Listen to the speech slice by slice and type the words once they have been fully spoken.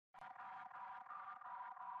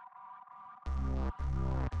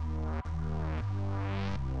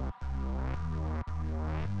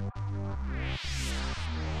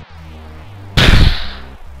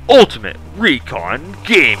Ultimate Recon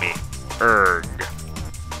Gaming. Erg.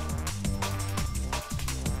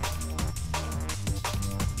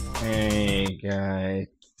 Hey guys,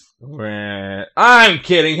 I'm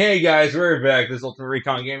kidding. Hey guys, we're back. This is Ultimate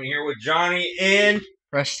Recon Gaming here with Jonny and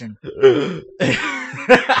Preston. I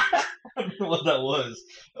don't know what that was.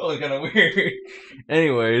 That was kind of weird.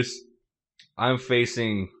 Anyways, I'm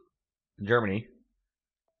facing Germany.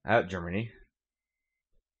 At Germany.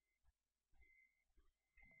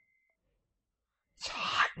 It's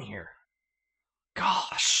hot in here.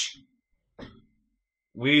 Gosh.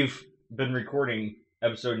 We've been recording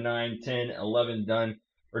episode 9, 10, 11 done.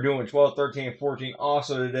 We're doing 12, 13, and 14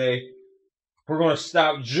 also today. We're going to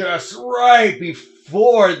stop just right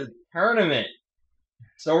before the tournament.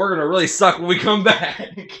 So we're going to really suck when we come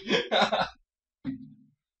back.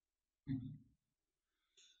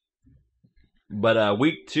 But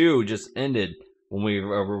week 2 just ended when we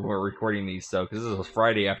were recording these. So, because this is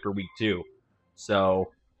Friday after week 2.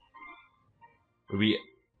 So, it would be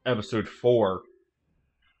episode 4.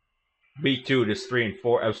 Week 2 is 3 and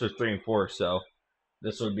 4, episodes 3 and 4, so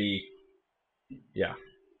this would be, yeah.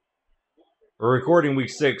 We're recording week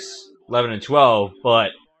 6, 11, and 12,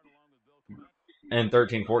 and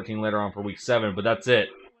 13, 14 later on for week 7, but that's it.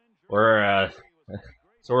 So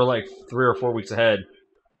we're like 3 or 4 weeks ahead,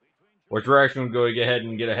 which we're actually going to go ahead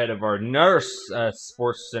and get ahead of our nurse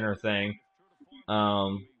sports center thing.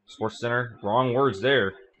 Sports center? Wrong words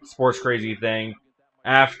there. Sports crazy thing.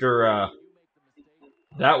 After,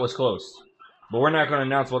 that was close. But we're not going to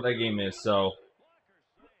announce what that game is, so.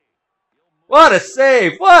 What a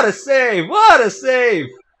save! What a save! What a save!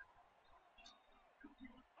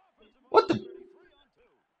 What the?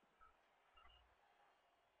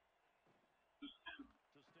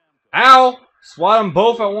 Ow! Swat them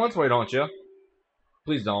both at once? Why don't you?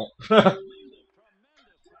 Please don't.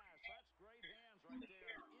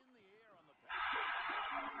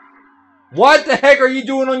 What the heck are you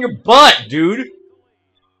doing on your butt, dude?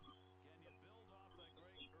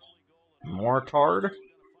 Mortard?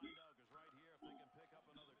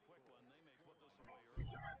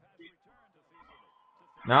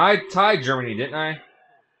 Now, I tied Germany, didn't I?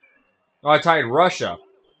 Oh, I tied Russia.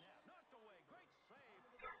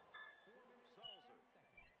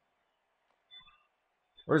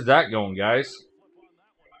 Where's that going, guys?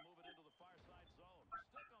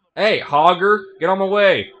 Hey, Hogger, get on my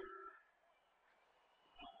way.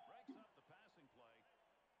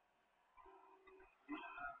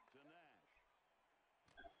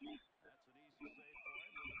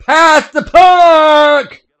 Pass the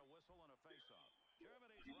puck!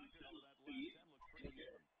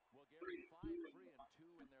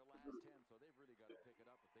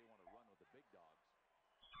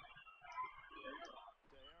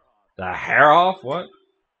 The hair off? What?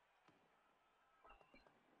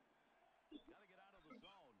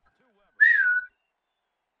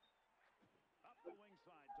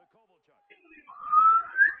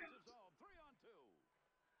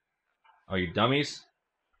 Oh, you dummies.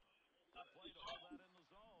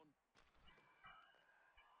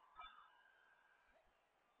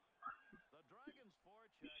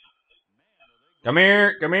 Come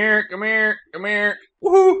here, come here, come here, come here.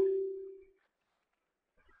 Woohoo!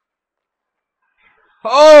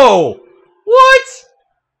 Oh! What?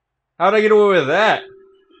 How'd I get away with that?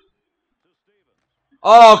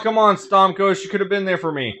 Oh, come on, Stomkos. You could have been there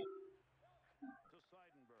for me.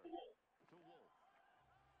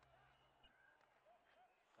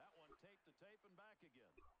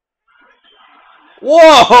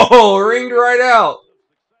 Whoa! Ringed right out.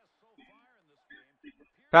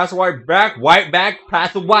 Pass the white back,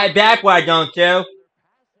 pass the white back, why don't you?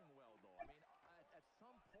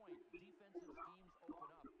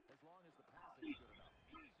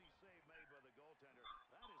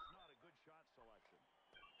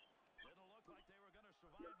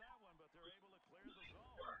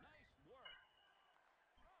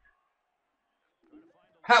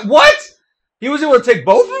 What? He was able to take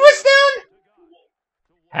both of us down?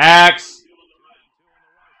 Hacks.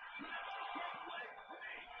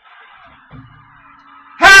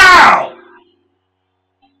 How?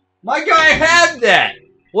 My guy had that.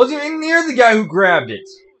 Wasn't even near the guy who grabbed it.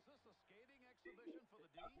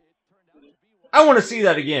 I want to see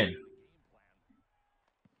that again.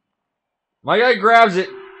 My guy grabs it.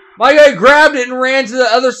 My guy grabbed it and ran to the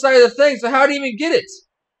other side of the thing, so how did he even get it?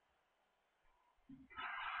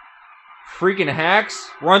 Freaking hacks.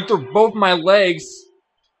 Run through both my legs.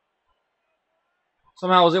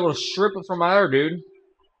 Somehow I was able to strip it from my other dude.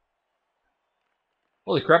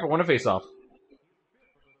 Holy crap, I won a face-off.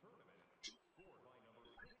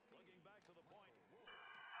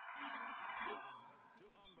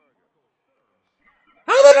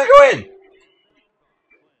 doing?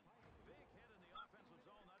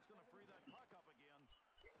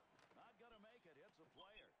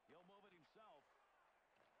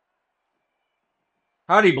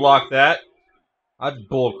 How'd he block that? That's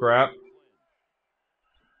bullcrap.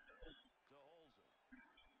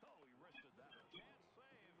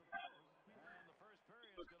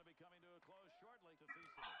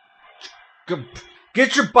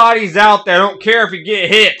 Get your bodies out there. I don't care if you get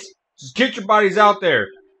hit. Just get your bodies out there.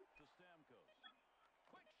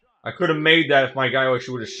 I could have made that if my guy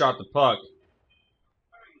actually would have shot the puck.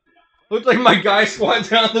 Looked like my guy squatted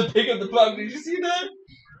down to pick up the puck. Did you see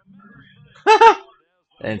that?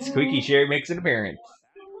 And Squeaky Sherry makes an appearance.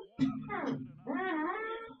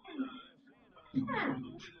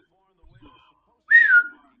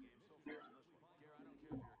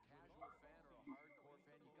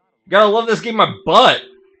 Gotta love this game my butt.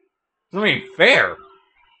 It's not even fair.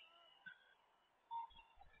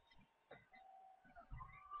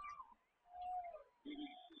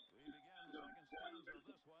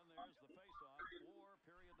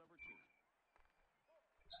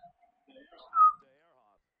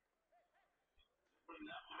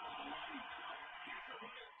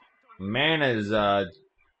 Man is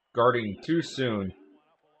guarding too soon.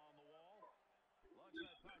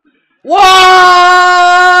 What?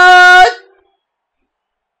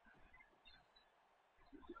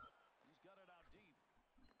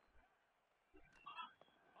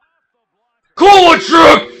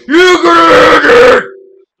 Kovalchuk, you gonna hit it?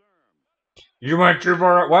 You went too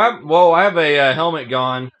far. Whoa, I have a helmet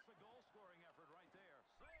gone.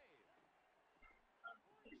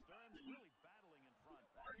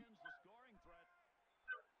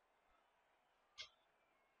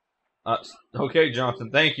 Okay,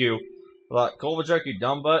 Johnson, thank you. Kovalchuk, you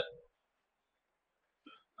dumb butt.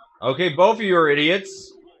 Okay, both of you are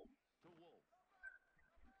idiots.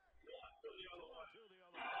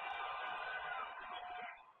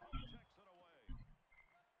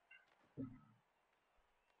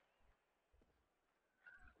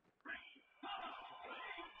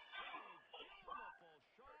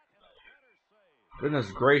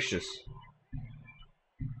 Goodness gracious.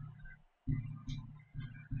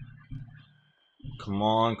 Come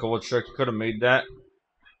on, Kovalchuk, you could have made that.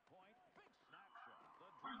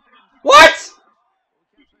 What?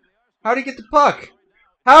 How did he get the puck?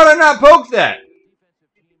 How did I not poke that?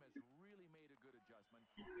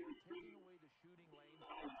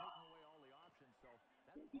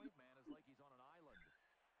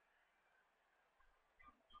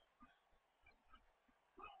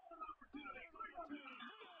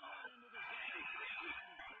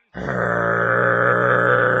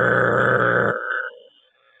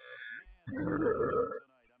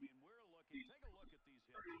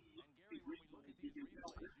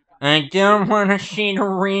 I don't want to see the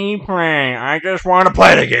replay. I just want to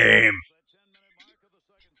play the game.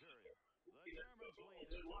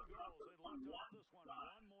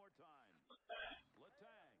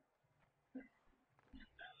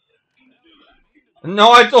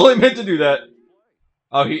 No, I totally meant to do that.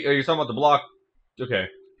 Oh, you're talking about the block. Okay.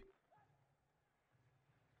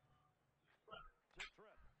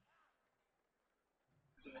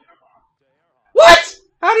 What?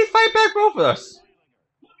 How did he fight back both of us?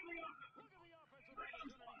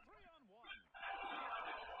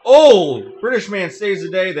 Oh, British man saves the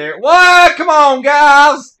day there. What? Come on,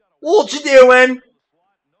 guys. What you doing?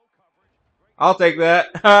 I'll take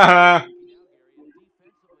that.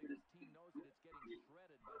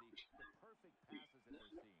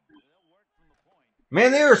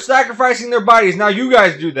 Man, they are sacrificing their bodies. Now you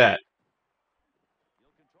guys do that.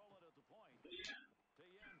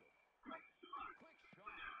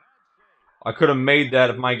 I could have made that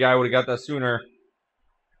if my guy would have got that sooner.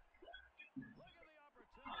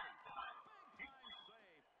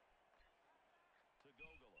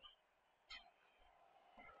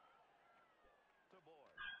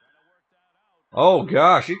 Oh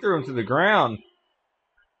gosh, he threw him to the ground.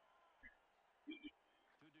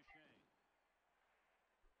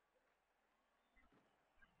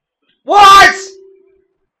 What?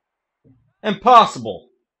 Impossible.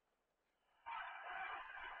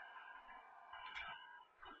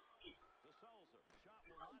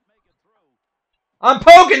 I'm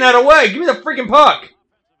poking that away. Give me the freaking puck.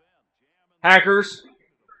 Hackers.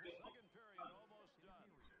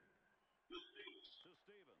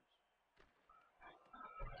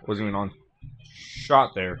 What's going on?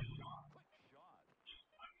 Shot there.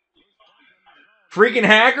 Freaking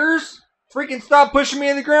hackers? Freaking stop pushing me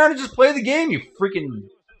in the ground and just play the game, you freaking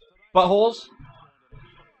buttholes.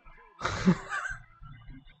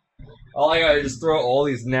 All I gotta do is throw all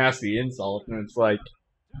these nasty insults, and it's like,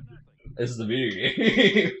 This is a video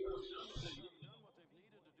game.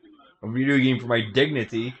 A video game for my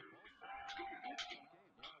dignity.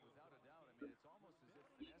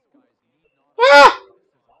 Ah!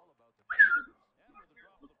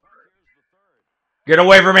 Get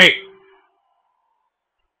away from me!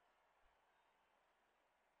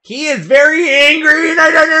 He is very angry and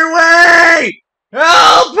I don't know why!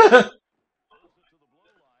 Help!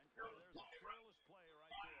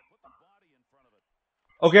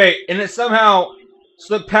 Okay, and it somehow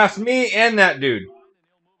slipped past me and that dude.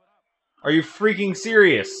 Are you freaking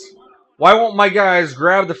serious? Why won't my guys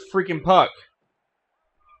grab the freaking puck?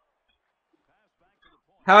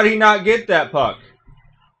 How did he not get that puck?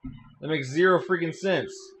 That makes zero freaking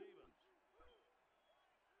sense.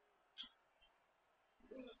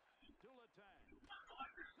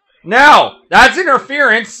 Now! That's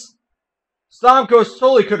interference! Stamkos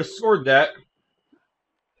totally could have scored that.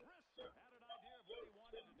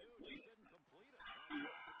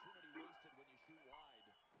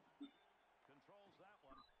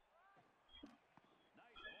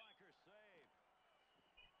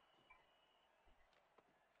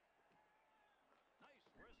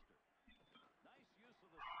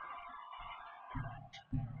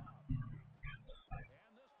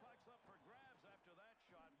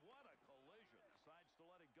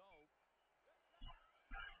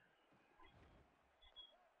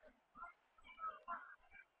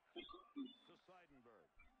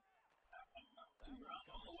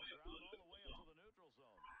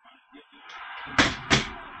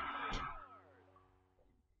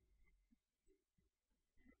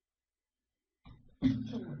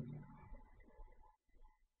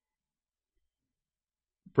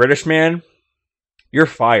 British man, you're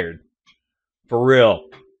fired. For real.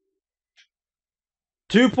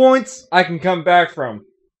 2 points, I can come back from.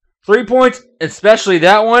 3 points, especially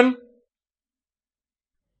that one.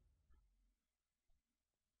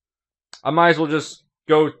 I might as well just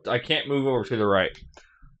go. I can't move over to the right.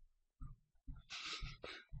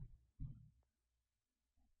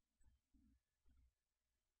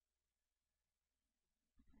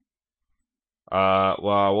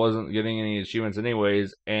 Well, I wasn't getting any achievements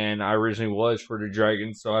anyways, and I originally was for the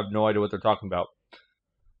Dragons, so I have no idea what they're talking about.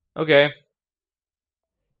 Okay.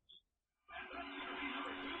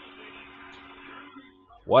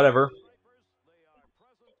 Whatever.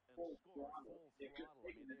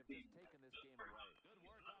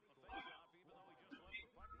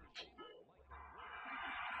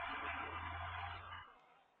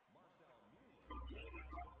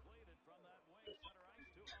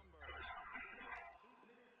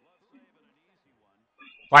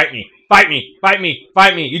 Fight me! Fight me! Fight me!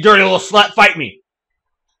 Fight me! You dirty little slut! Fight me!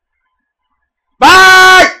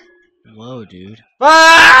 Fight! Whoa, dude.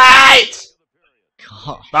 Fight!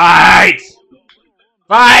 God. Fight!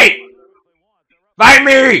 Fight! Fight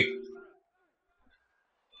me!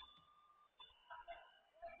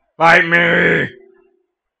 Fight me!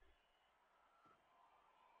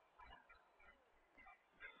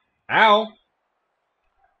 Ow!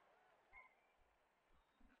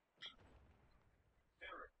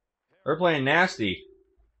 We're playing nasty.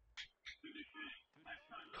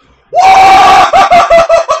 Whoa!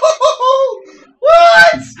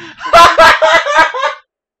 What?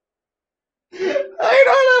 I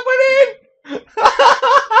don't know what in.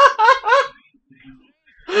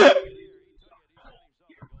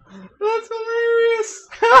 That's hilarious.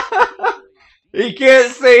 He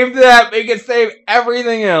can't save that, but he can save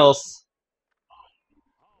everything else.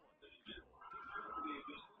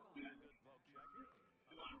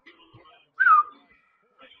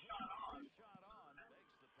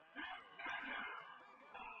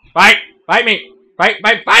 Fight! Fight me! Fight!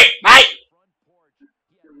 Fight! Fight! Fight!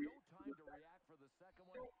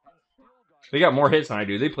 They got more hits than I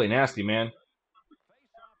do. They play nasty, man.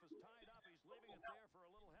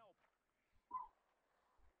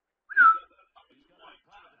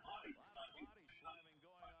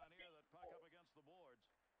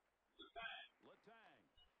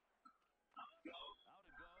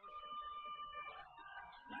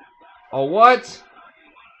 Oh, what?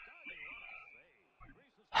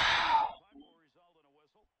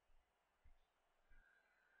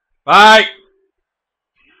 Fight!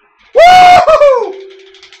 Woo!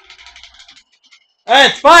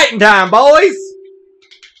 It's fighting time, boys!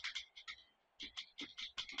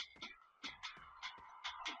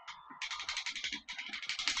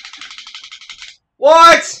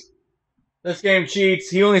 What? This game cheats.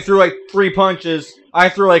 He only threw like 3 punches. I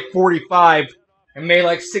threw like 45 and made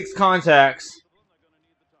like 6 contacts.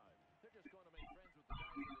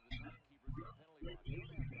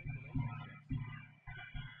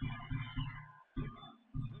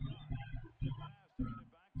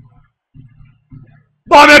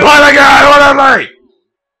 Bomb it, pilot guy, whatever!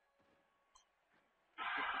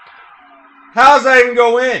 How's that even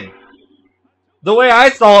go in? The way I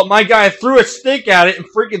saw it, my guy threw a stick at it and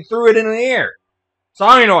freaking threw it in the air. So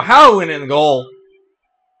I don't even know how it went in the goal.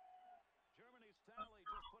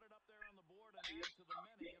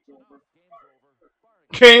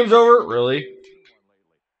 Game's over? Really?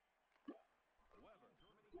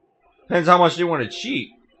 Depends how much they want to cheat.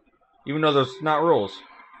 Even though there's not rules.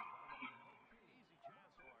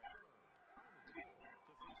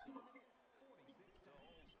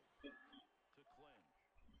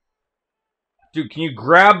 Dude, can you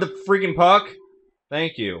grab the freaking puck?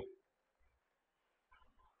 Thank you.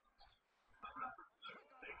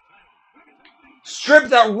 Strip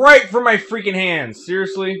that right from my freaking hands.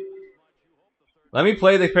 Seriously? Let me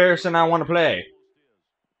play the person I want to play.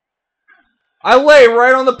 I lay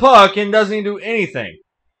right on the puck and doesn't even do anything.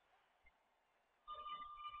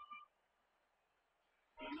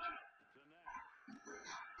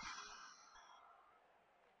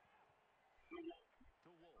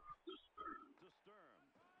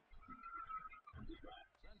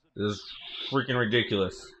 This is freaking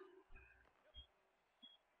ridiculous.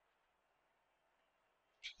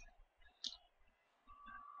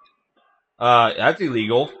 That's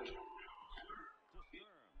illegal.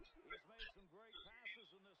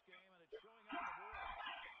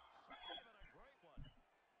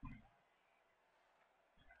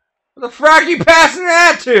 What the frack are you passing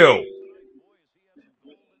that to?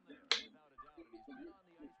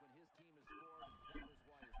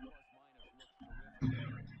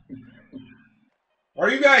 What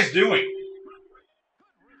are you guys doing?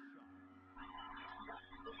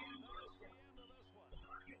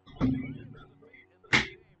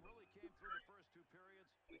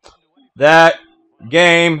 That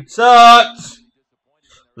game sucked.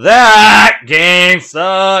 That game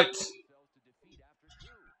sucked.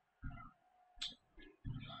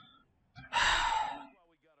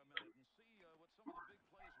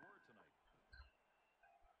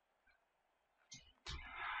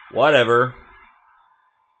 Whatever.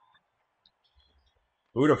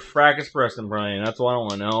 Who the frack is Preston Bryan? That's what I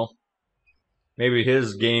want to know. Maybe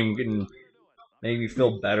his game can make me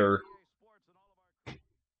feel better.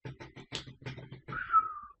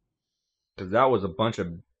 Because that was a bunch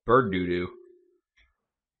of bird doo-doo.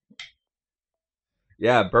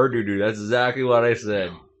 Yeah, bird doo-doo. That's exactly what I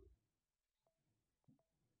said.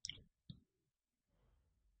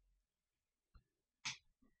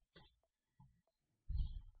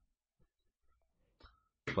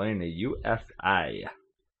 Playing the USA.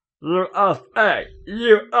 USA!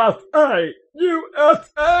 USA!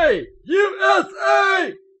 USA!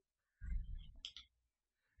 USA!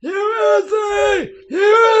 USA!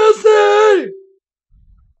 USA!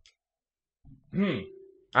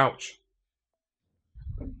 Ouch.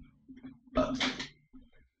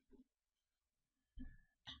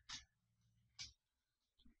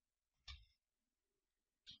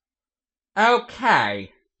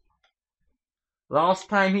 Okay. Last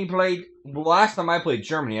time I played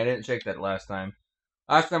Germany, I didn't check that last time.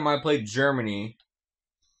 Last time I played Germany,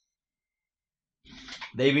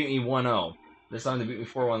 they beat me 1-0. This time they beat me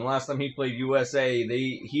 4-1. Last time he played USA,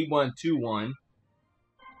 he won 2-1.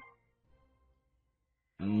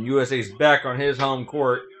 And USA's back on his home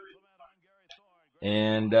court.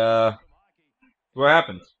 And what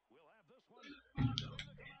happens?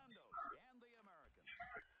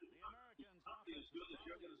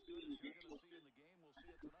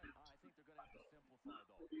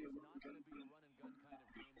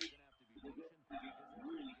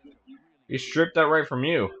 He stripped that right from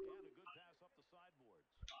you.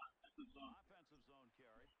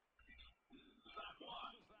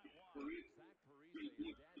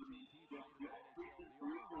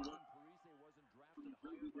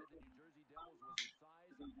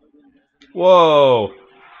 Whoa.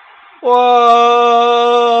 Whoa.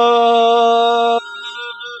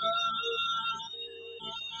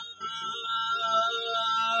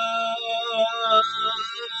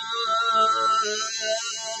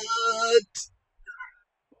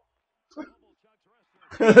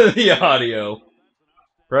 The audio.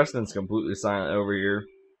 Preston's completely silent over here.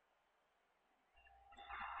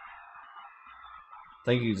 I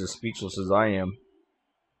think he's as speechless as I am.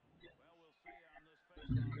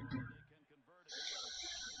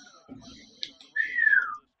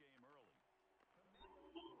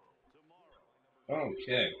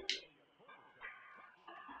 Okay.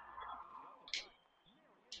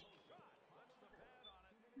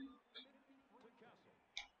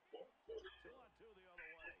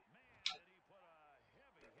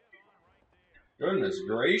 Goodness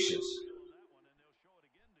gracious.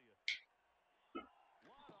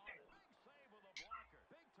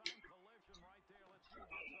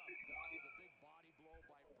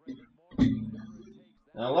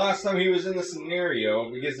 Now, last time he was in the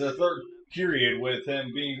scenario, because the third period with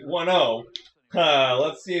him being 1-0,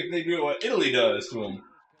 let's see if they do what Italy does to him.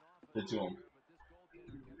 Did to him.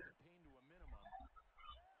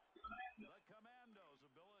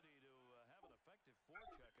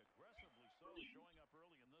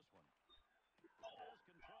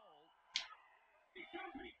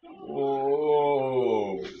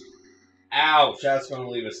 Whoa. Ouch, that's going to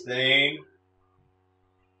leave a stain.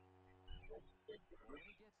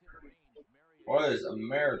 What is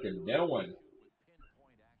America doing?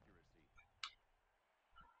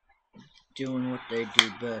 Doing what they do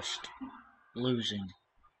best. Losing.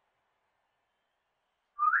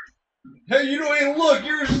 Hey, you don't even look,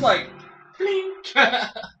 you're just like, blink.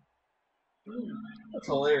 That's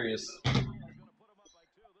hilarious.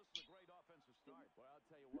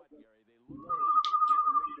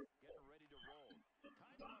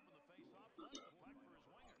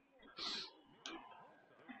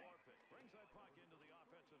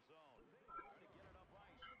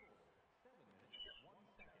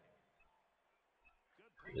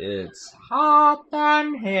 It's hot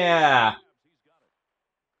in here.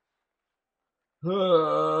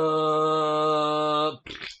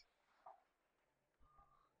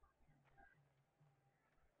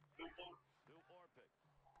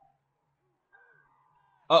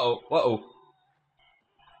 Uh-oh, uh-oh.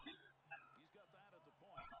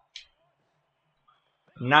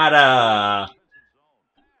 Nada.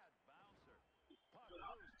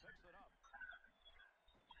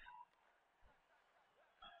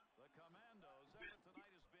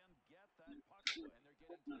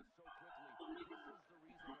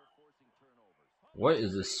 What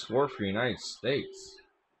is the score for the United States?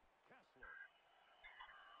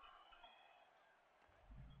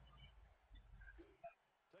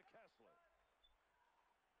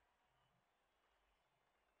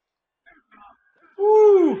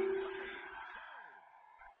 Woo!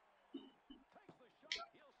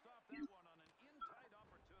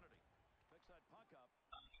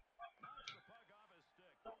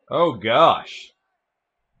 Oh gosh.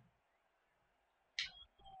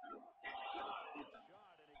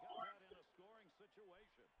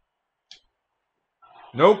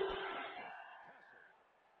 Nope.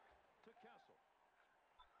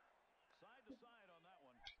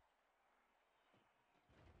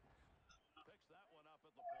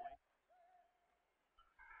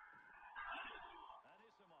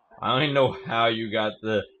 I don't even know how you got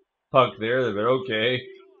the puck there, but okay.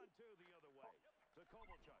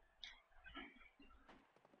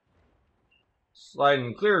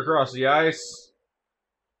 Sliding clear across the ice.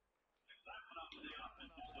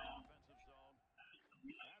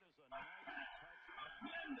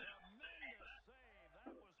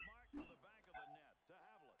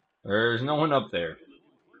 There's no one up there.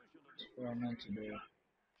 That's what I meant to do.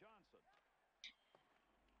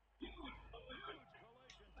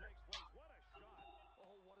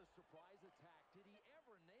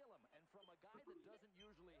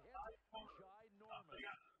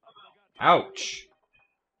 Ouch.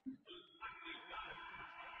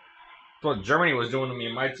 That's what Germany was doing to me,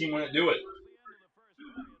 and my team wouldn't do it.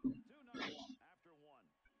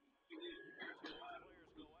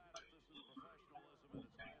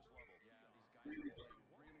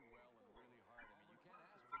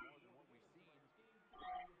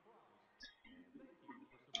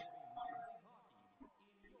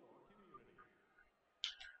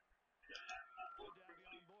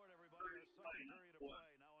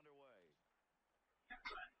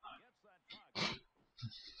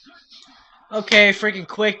 Okay, freaking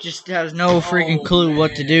Quick just has no freaking clue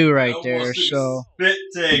what to do right I there, almost took a so... spit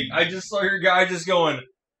take. I just saw your guy just going...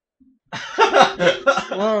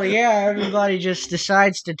 Well, yeah, everybody just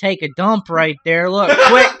decides to take a dump right there. Look,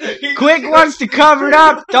 Quick wants to cover it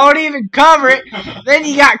up. Don't even cover it. Then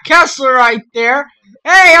you got Kessler right there.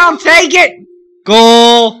 Hey, I'll take it.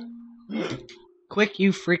 Goal. Quick,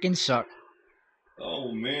 you freaking suck.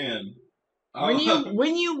 Oh man.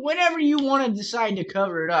 Whenever you want to decide to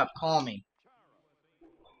cover it up, call me.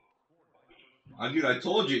 Dude, I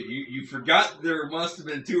told you, you forgot there must have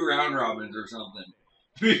been 2 round robins or something.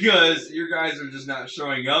 Because your guys are just not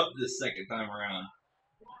showing up this second time around.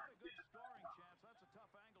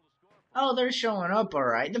 Oh, they're showing up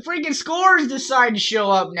alright. The freaking scorers decide to show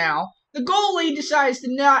up now. The goalie decides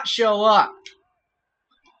to not show up.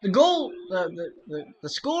 The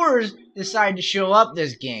scorers decide to show up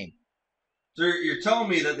this game. So you're telling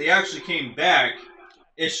me that they actually came back,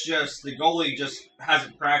 it's just the goalie just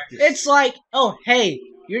hasn't practiced. It's like, oh, hey,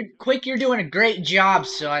 you're doing a great job,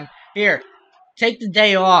 son. Here, take the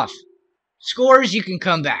day off. Scores, you can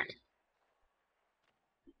come back.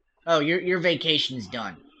 Oh, your vacation's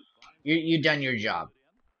done. You done your job.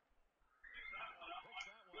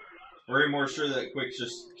 We're more sure that Quick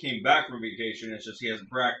just came back from vacation. It's just he hasn't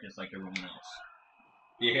practiced like everyone else.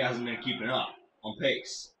 He hasn't been keeping up on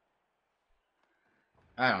pace.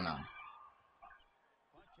 I don't know.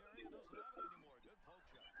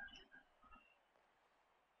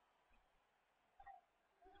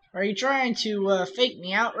 Are you trying to fake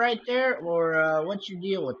me out right there, or what's your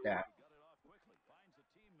deal with that?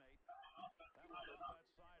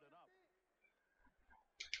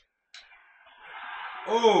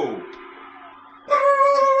 Oh!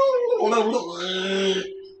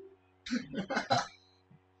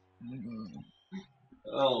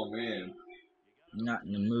 Oh, man. Not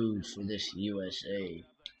in the mood for this USA.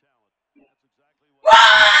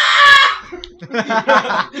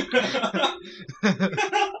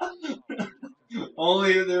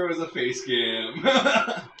 Only if there was a face cam.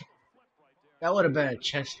 That would have been a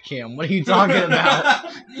chest cam. What are you talking about?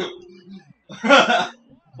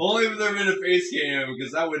 Only if there had been a face cam,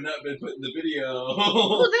 because I would not have been put in the video.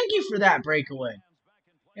 Well, thank you for that breakaway.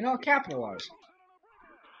 And I'll capitalize.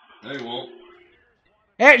 No, you won't.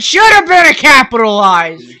 It should have been a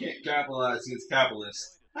capitalize. You can't capitalize against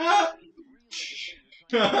capitalists.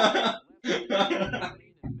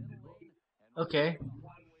 Okay.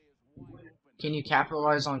 Can you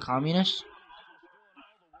capitalize on communists?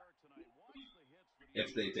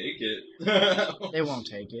 If they take it. They won't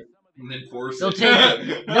take it. And then force They'll it.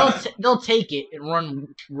 take it. They'll take it and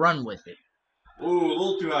run with it. Ooh, a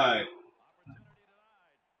little too high.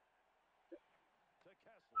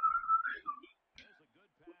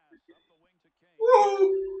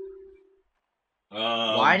 Woo!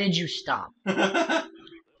 Why did you stop?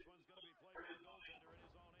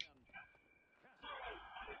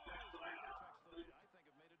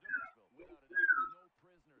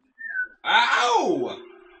 Ow!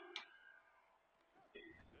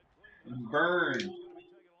 Burn.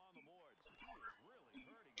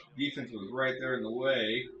 Defense was right there in the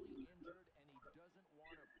way.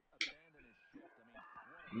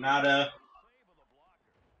 Nada.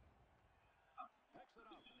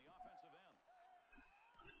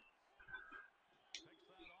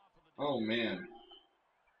 Oh, man.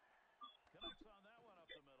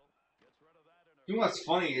 You know what's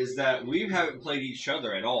funny is that we haven't played each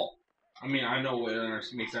other at all. I mean, I know it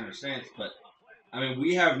makes sense, but I mean,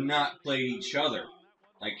 we have not played each other.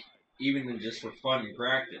 Like, even just for fun and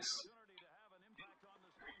practice.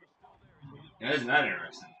 Now, isn't that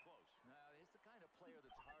interesting?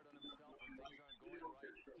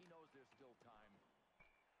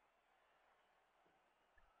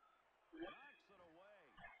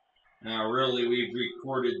 Now, really, we've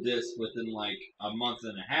recorded this within like a month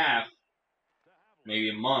and a half, maybe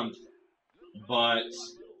a month, but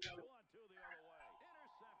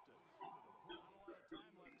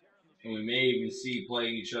and we may even see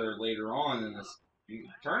playing each other later on in this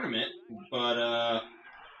tournament, but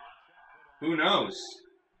who knows?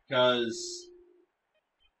 Because,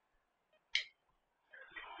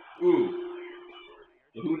 who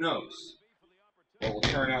knows what will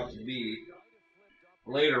turn out to be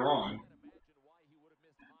later on.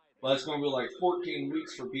 But it's going to be like 14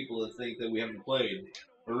 weeks for people to think that we haven't played.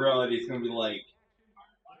 But in reality, it's going to be like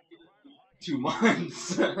 2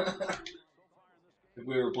 months if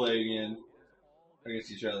we were playing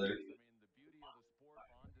against each other.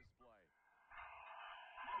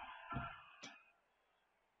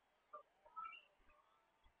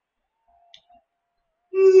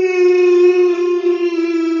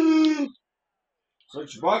 So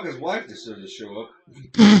Chewbacca's wife decided to show up.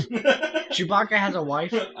 Chewbacca has a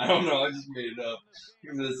wife? I don't know, I just made it up.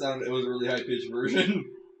 Because it was a really high-pitched version.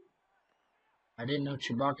 I didn't know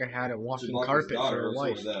Chewbacca had a walking Chewbacca's carpet daughter, for a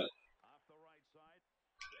wife. that.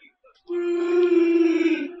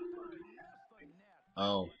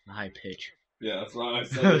 Oh, high pitch. Yeah, that's why I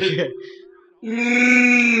said Okay.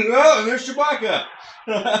 it. Oh, and there's Chewbacca!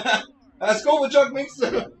 That's cool with Chuck makes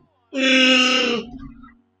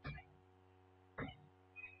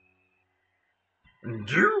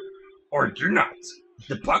Do or do not.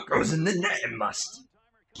 The puck goes in the net and must.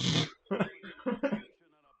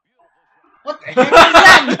 What the heck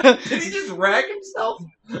is that? Did he just rag himself?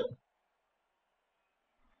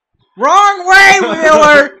 Wrong way,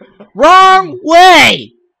 Wheeler! Wrong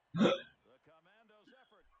way!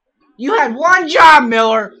 You had one job,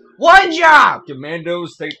 Miller! One job!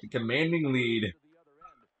 Commandos take the commanding lead.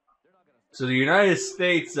 So the United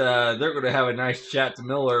States, they're going to have a nice chat to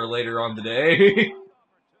Miller later on today.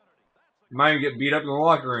 Might even get beat up in the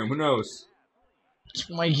locker room. Who knows?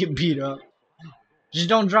 Might get beat up. Just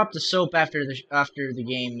don't drop the soap after the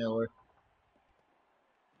game, Miller.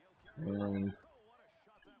 And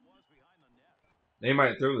they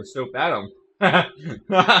might throw the soap at him.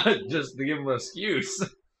 Just to give him an excuse.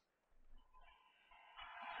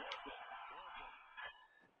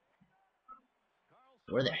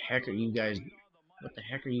 Where the heck are you guys? What the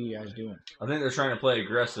heck are you guys doing? I think they're trying to play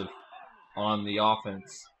aggressive on the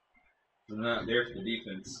offense. They're not there for the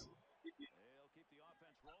defense.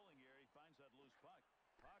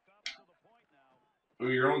 Oh,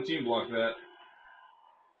 your own team blocked that.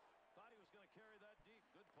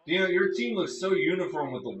 You know, your team looks so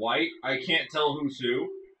uniform with the white, I can't tell who's who.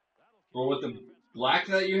 But with the black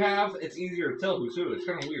that you have, it's easier to tell who's who. It's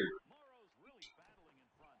kind of weird.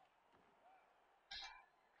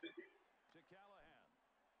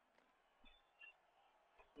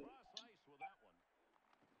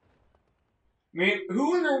 I mean,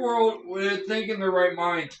 who in the world would think in their right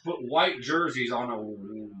mind to put white jerseys on a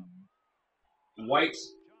white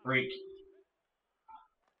rink?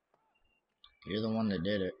 You're the one that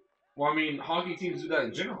did it. Well, I mean, hockey teams do that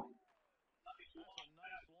in general.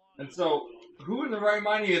 And so, who in the right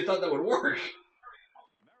mind even thought that would work?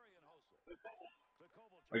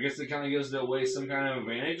 I guess it kind of gives away some kind of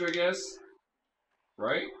advantage, I guess.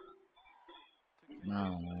 Right?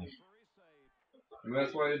 No. And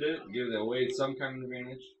that's why they did it? Give it away some kind of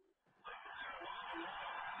advantage.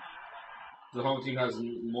 The home team has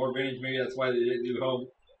more advantage, maybe that's why they didn't do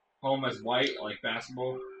home as white, like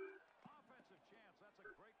basketball.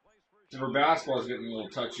 So for basketball, it's getting a little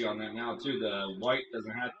touchy on that now, too. The white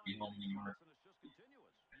doesn't have to be home anymore.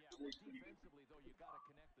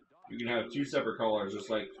 You can have two separate colors, just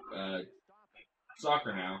like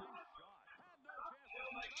soccer now.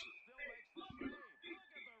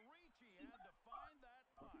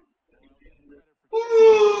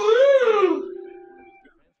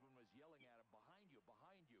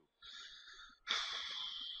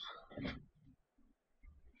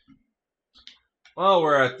 Well,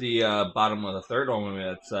 we're at the bottom of the third one.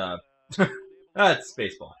 That's that's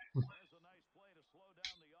baseball.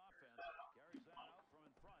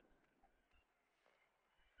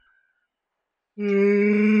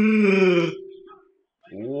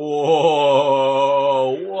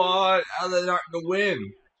 Whoa! What? How are they not going to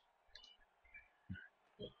win?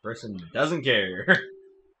 The person doesn't care.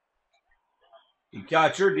 You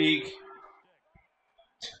got your deke.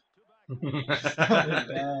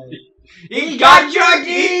 He got your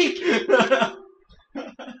deke!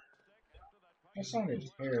 That sounded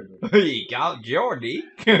terrible. He got your deke?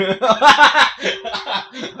 I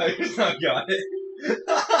just not got it.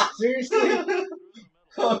 Seriously?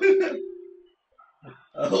 Oh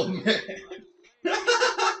man.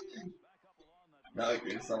 Now I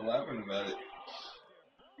can stop laughing about it.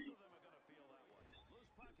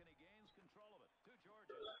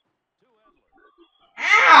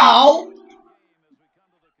 Ow!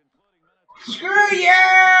 Screw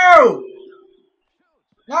you!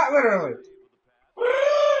 Not literally.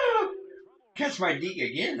 Catch my deke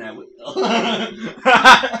again, I will.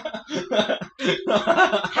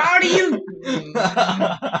 How do you...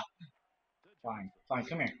 Fine,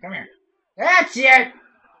 come here. That's it!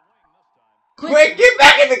 Quick, get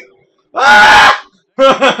back in the... Ah!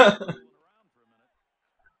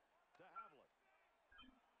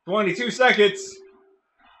 22 seconds.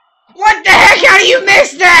 What the heck? How do you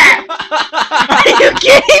miss that? Are you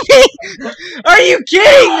kidding me? Are you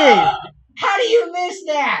kidding me? How do you miss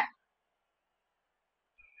that?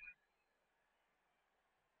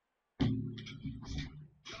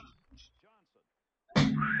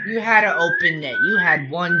 You had an open net. You had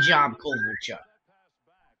one job,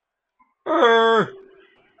 Kovalchuk.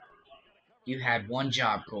 You had one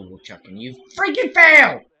job, Kovalchuk, and you freaking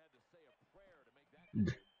failed!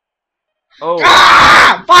 Oh.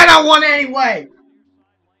 Ah! Final one anyway!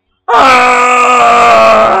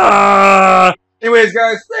 Anyways,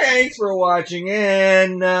 guys, thanks for watching,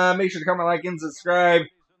 and make sure to comment, like, and subscribe.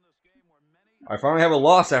 I finally have a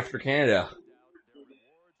loss after Canada.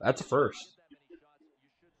 That's a first.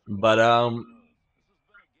 But,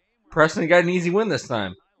 Preston got an easy win this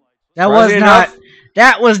time. That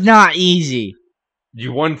was not easy.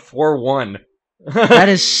 You won 4-1. That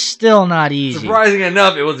is still not easy. Surprising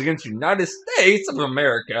enough, it was against the United States of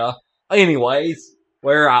America. Anyways,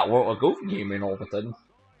 we're at a Goofy game in all of a sudden.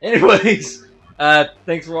 Anyways,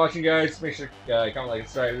 thanks for watching, guys. Make sure to comment, like, and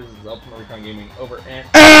subscribe. This is Ultimate Recon Gaming over and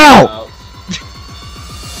out.